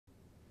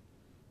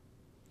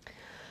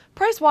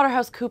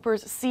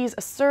PricewaterhouseCoopers sees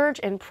a surge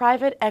in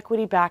private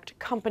equity-backed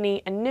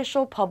company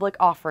initial public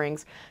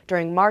offerings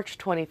during March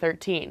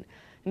 2013,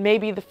 and may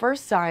be the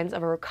first signs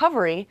of a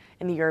recovery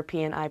in the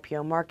European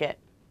IPO market.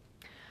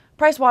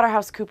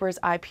 PricewaterhouseCoopers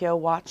IPO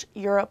Watch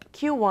Europe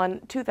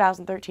Q1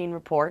 2013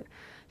 report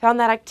found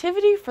that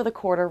activity for the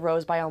quarter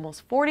rose by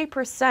almost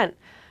 40%,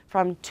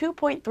 from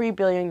 2.3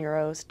 billion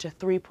euros to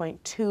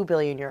 3.2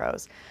 billion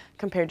euros,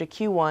 compared to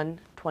Q1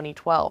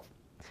 2012.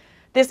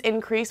 This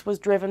increase was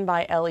driven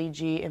by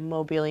LEG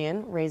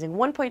Immobilien raising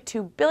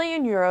 1.2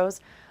 billion euros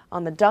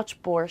on the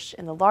Dutch Bourse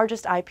in the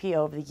largest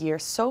IPO of the year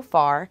so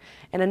far,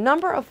 and a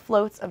number of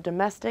floats of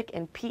domestic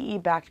and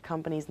PE-backed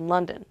companies in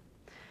London.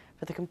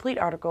 For the complete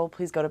article,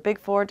 please go to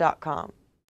big4.com.